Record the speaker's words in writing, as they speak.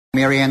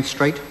Marianne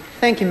Street.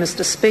 Thank you,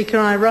 Mr. Speaker.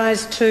 I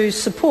rise to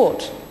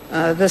support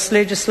this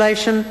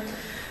legislation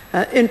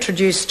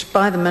introduced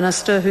by the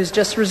Minister, who's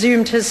just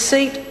resumed his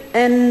seat.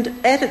 And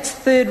at its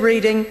third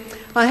reading,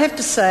 I have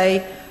to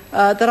say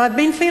that I've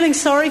been feeling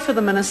sorry for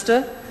the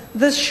Minister.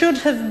 This should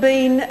have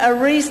been a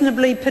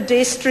reasonably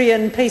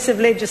pedestrian piece of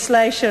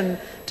legislation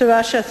to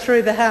usher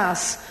through the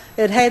House.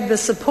 It had the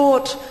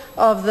support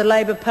of the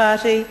Labour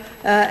Party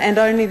and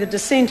only the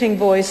dissenting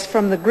voice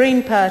from the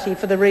Green Party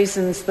for the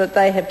reasons that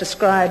they have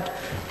described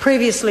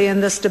previously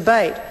in this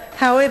debate.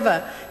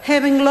 However,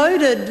 having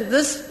loaded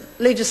this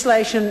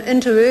legislation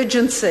into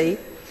urgency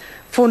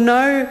for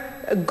no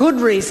good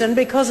reason,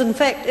 because in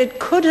fact it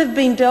could have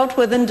been dealt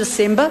with in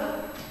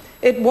December,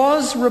 it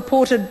was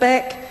reported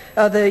back,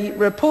 the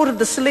report of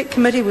the Select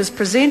Committee was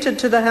presented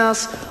to the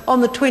House on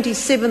the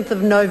 27th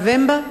of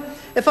November.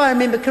 If I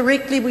remember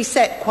correctly, we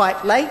sat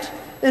quite late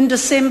in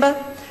December.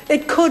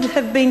 It could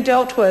have been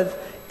dealt with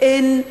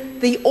in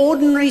the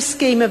ordinary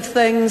scheme of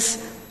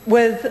things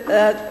with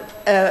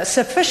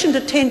sufficient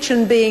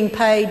attention being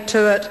paid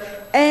to it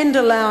and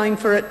allowing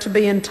for it to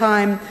be in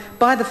time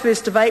by the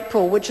 1st of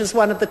April, which is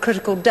one of the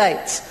critical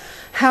dates.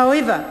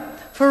 However,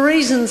 for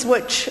reasons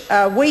which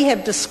we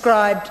have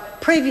described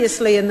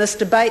previously in this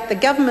debate, the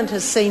government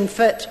has seen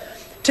fit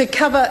to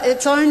cover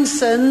its own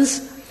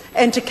sins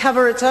and to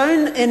cover its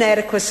own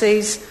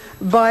inadequacies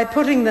by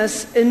putting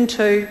this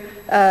into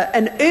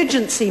an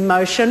urgency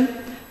motion,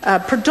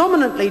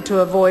 predominantly to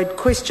avoid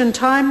question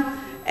time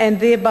and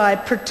thereby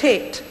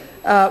protect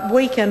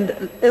weak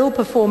and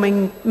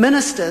ill-performing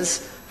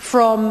ministers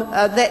from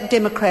that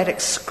democratic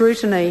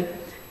scrutiny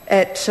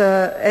at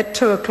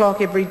 2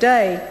 o'clock every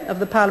day of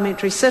the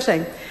parliamentary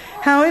sitting.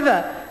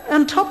 However,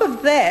 on top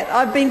of that,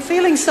 I've been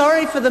feeling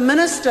sorry for the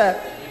Minister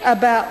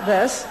about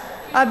this.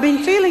 I've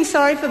been feeling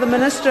sorry for the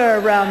Minister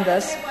around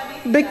this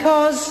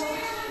because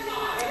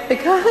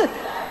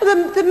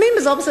the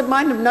members opposite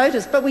might have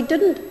noticed, but we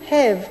didn't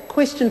have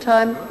question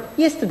time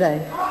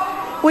yesterday.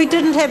 We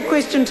didn't have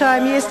question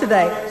time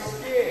yesterday.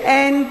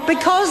 And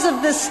because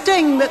of the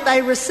sting that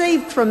they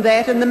received from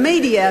that in the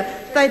media,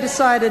 they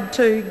decided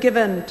to give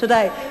in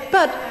today.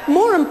 But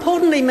more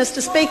importantly,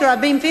 Mr. Speaker,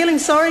 I've been feeling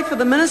sorry for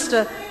the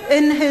Minister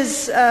in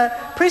his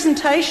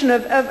presentation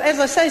of, as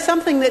I say,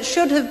 something that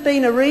should have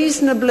been a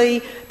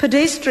reasonably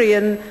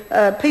pedestrian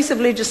piece of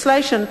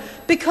legislation,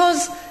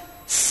 because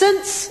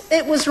since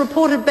it was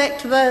reported back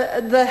to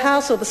the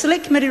House, or the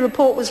Select Committee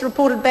report was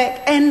reported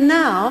back, and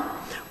now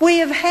we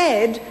have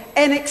had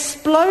an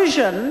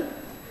explosion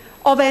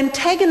of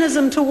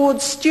antagonism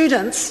towards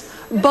students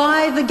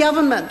by the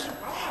government.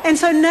 And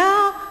so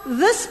now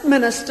this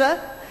Minister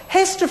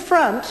has to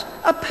front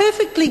a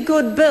perfectly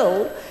good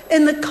bill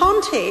in the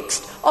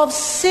context of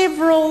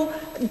several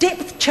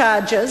depth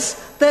charges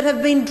that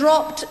have been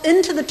dropped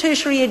into the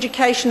tertiary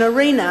education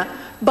arena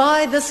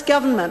by this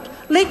government.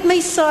 Let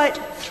me cite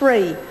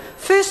three.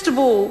 First of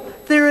all,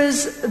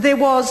 there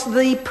was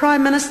the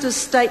Prime Minister's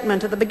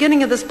statement at the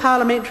beginning of this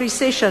parliamentary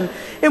session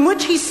in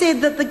which he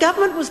said that the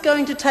government was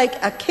going to take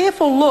a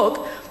careful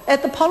look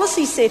at the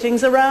policy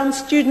settings around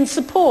student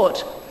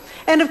support.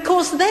 And of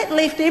course that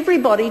left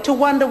everybody to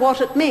wonder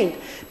what it meant.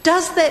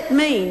 Does that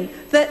mean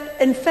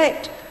that in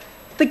fact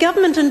the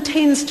government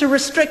intends to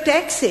restrict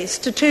access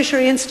to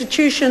tertiary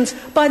institutions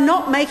by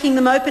not making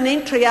them open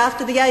entry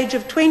after the age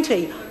of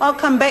 20? I'll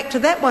come back to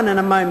that one in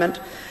a moment.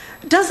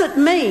 Does it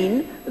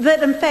mean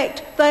that, in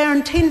fact, they are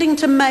intending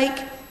to make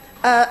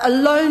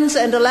loans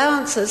and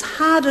allowances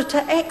harder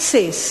to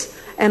access?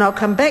 And I'll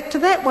come back to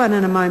that one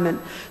in a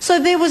moment. So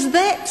there was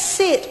that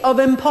set of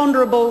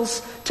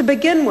imponderables to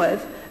begin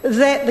with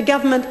that the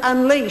government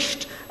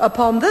unleashed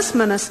upon this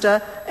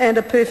Minister and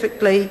a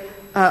perfectly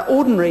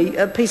ordinary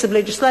piece of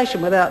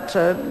legislation without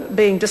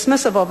being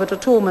dismissive of it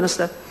at all,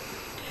 Minister.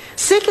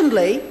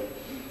 Secondly,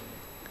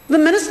 the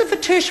Minister for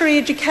Tertiary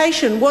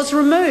Education was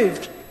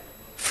removed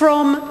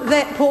from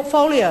that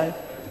portfolio.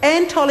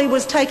 Anne Tolley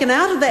was taken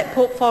out of that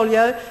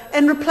portfolio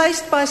and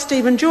replaced by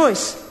Stephen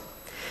Joyce.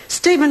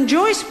 Stephen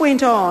Joyce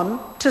went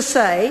on to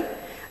say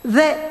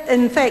that,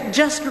 in fact,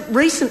 just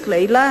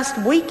recently,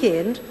 last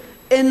weekend,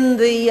 in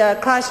the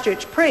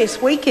Christchurch Press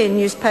weekend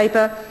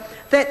newspaper,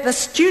 that the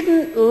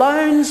student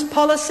loans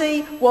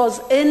policy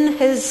was in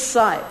his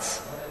sights.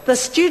 The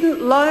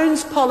student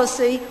loans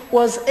policy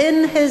was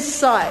in his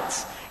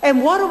sights.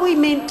 And what are we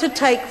meant to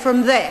take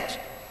from that?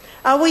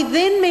 Are we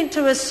then meant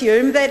to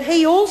assume that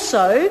he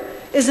also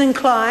is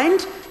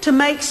inclined to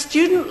make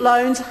student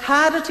loans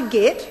harder to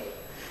get,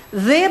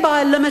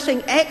 thereby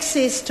limiting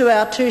access to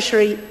our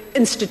tertiary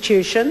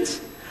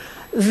institutions,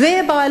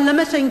 thereby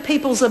limiting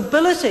people's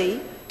ability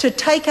to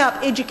take up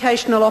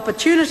educational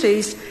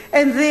opportunities,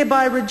 and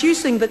thereby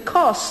reducing the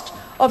cost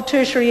of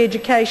tertiary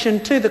education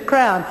to the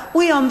Crown?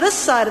 We on this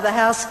side of the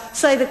House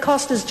say the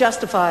cost is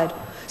justified,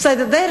 say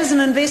that that is an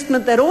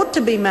investment that ought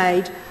to be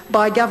made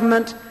by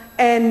government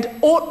and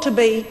ought to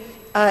be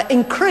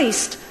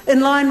increased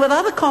in line with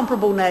other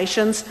comparable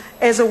nations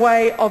as a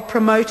way of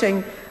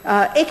promoting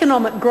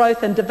economic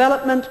growth and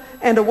development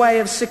and a way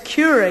of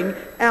securing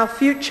our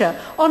future.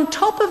 On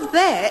top of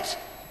that,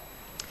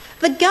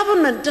 the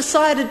government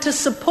decided to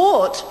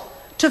support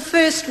to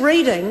first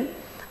reading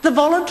the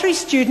Voluntary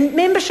Student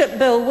Membership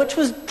Bill, which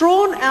was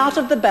drawn out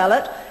of the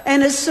ballot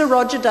and is Sir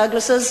Roger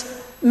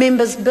Douglas's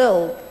Members'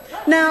 Bill.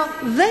 Now,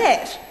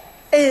 that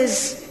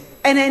is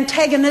an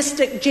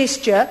antagonistic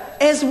gesture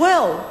as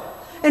well.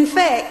 In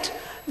fact,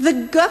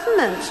 the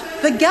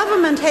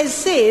government has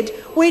said,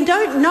 we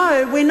don't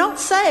know, we're not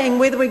saying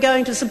whether we're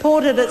going to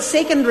support it at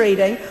second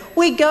reading,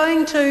 we're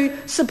going to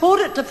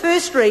support it to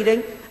first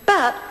reading,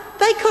 but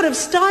they could have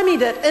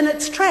stymied it in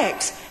its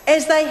tracks,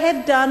 as they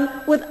have done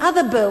with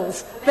other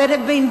bills that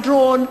have been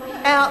drawn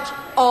out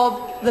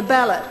of the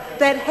ballot,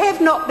 that have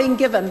not been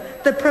given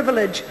the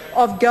privilege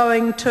of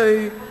going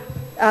to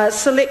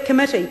select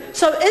committee.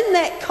 So in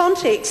that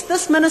context,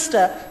 this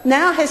minister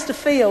now has to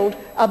field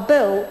a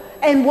bill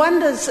and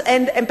wonders,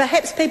 and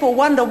perhaps people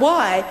wonder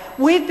why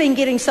we've been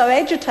getting so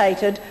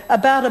agitated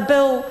about a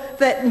bill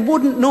that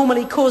wouldn't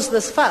normally cause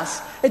this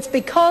fuss. It's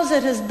because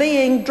it is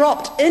being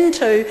dropped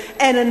into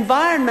an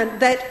environment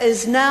that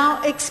is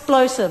now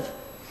explosive.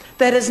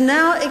 That is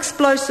now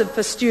explosive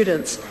for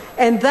students.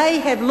 And they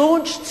have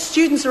launched,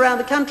 students around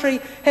the country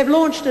have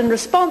launched in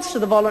response to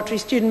the Voluntary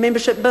Student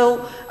Membership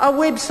Bill, a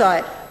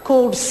website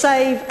called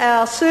Save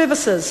Our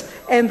Services,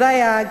 and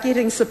they are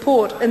getting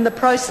support in the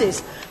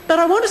process. But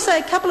I want to say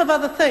a couple of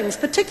other things,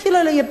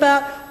 particularly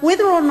about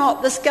whether or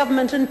not this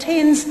government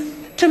intends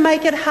to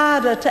make it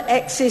harder to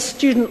access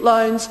student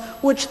loans,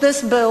 which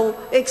this bill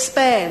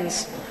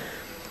expands.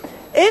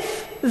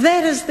 If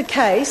that is the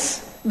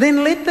case,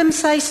 then let them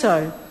say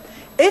so.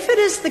 If it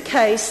is the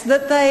case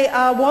that they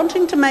are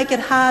wanting to make it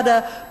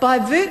harder by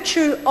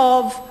virtue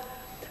of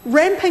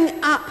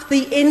ramping up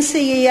the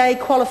NCEA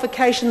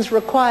qualifications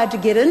required to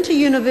get into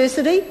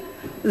university,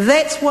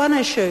 that's one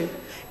issue.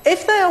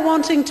 If they are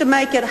wanting to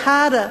make it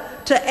harder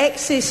to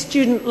access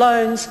student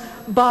loans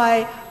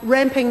by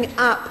ramping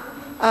up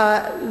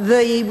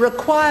the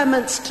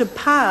requirements to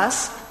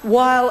pass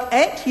while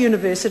at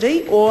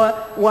university or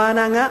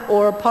wānanga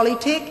or a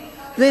polytech,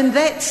 then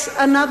that's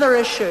another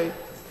issue.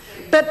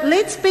 But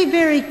let's be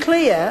very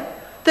clear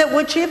that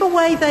whichever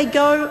way they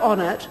go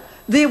on it,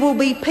 there will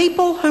be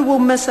people who will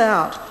miss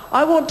out.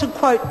 I want to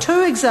quote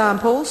two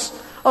examples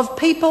of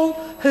people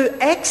who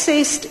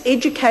accessed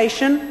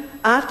education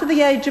after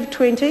the age of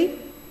 20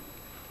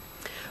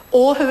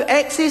 or who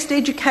accessed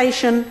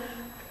education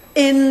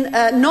in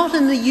not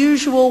in the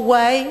usual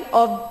way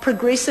of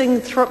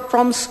progressing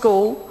from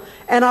school,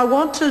 and I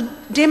want to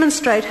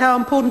demonstrate how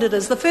important it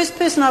is. The first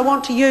person I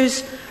want to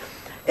use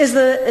is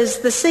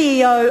the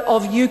CEO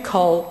of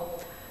UCOL,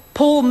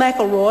 Paul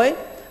McElroy,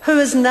 who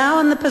is now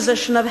in the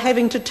position of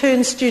having to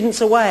turn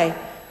students away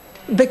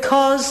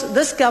because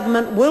this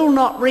government will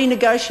not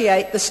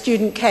renegotiate the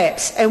student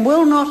caps and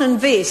will not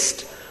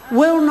invest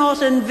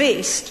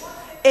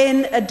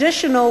in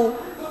additional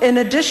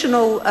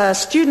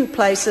student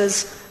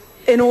places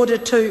in order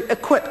to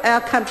equip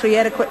our country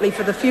adequately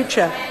for the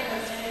future.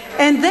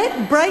 And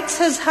that breaks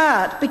his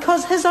heart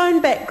because his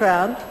own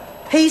background,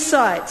 he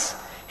cites.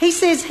 He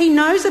says he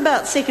knows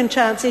about second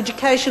chance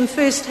education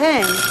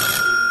firsthand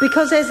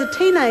because as a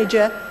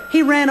teenager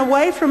he ran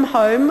away from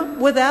home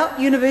without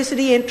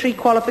university entry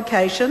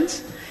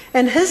qualifications,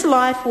 and his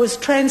life was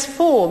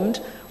transformed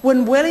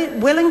when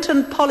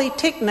Wellington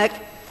Polytechnic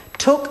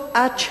took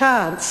a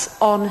chance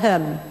on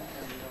him.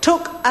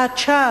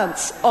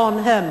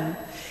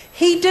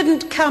 He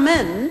didn't come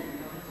in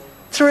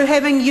through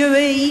having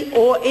UE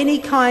or any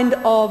kind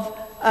of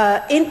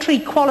entry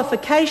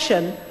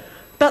qualification,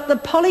 but the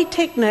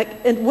Polytechnic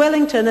in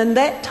Wellington in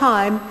that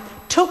time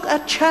took a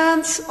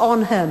chance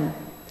on him,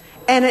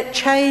 and it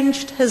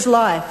changed his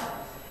life.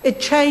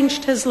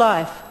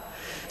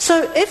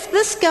 So if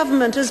this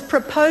government is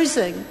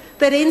proposing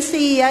that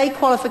NCEA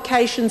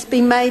qualifications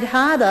be made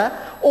harder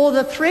or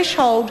the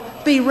threshold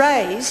be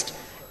raised,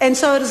 and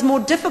so it is more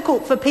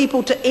difficult for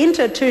people to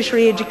enter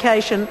tertiary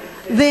education,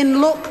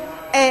 then look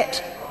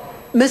at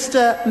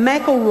Mr.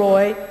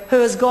 McElroy, who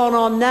has gone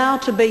on now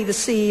to be the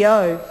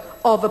CEO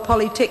of a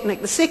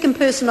polytechnic. The second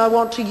person I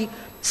want to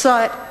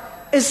cite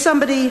is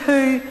somebody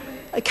who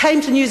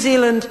came to New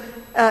Zealand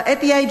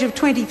at the age of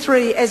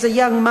 23 as a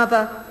young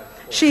mother.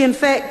 She in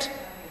fact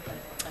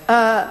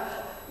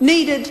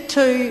needed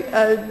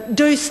to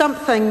do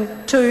something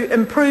to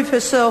improve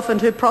herself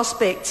and her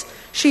prospects.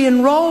 She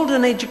enrolled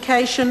in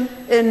education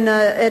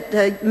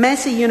at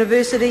Massey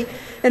University.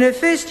 In her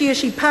first year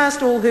she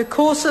passed all her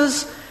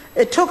courses.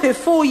 It took her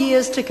 4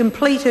 years to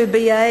complete her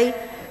BA,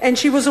 and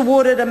she was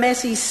awarded a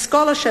Massey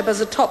scholarship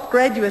as a top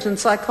graduate in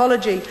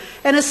psychology.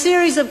 And a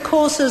series of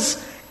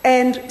courses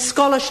and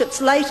scholarships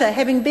later,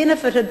 having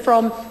benefited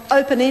from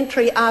open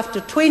entry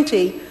after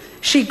 20,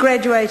 she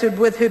graduated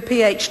with her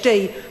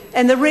PhD.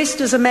 And the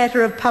rest is a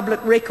matter of public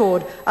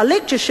record. A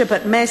lectureship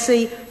at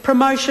Massey,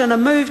 promotion, a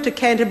move to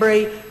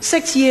Canterbury,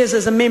 6 years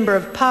as a Member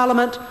of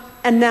Parliament,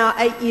 and now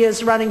 8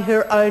 years running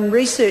her own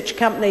research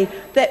company.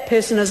 That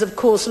person is, of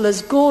course,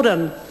 Liz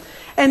Gordon.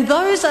 And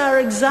those are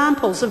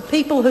examples of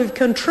people who've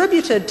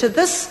contributed to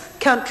this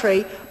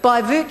country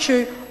by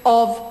virtue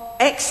of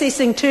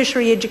accessing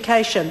tertiary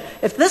education.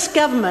 If this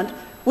government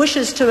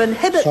wishes to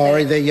inhibit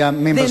Sorry, that, the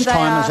member's then they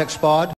time has are expired.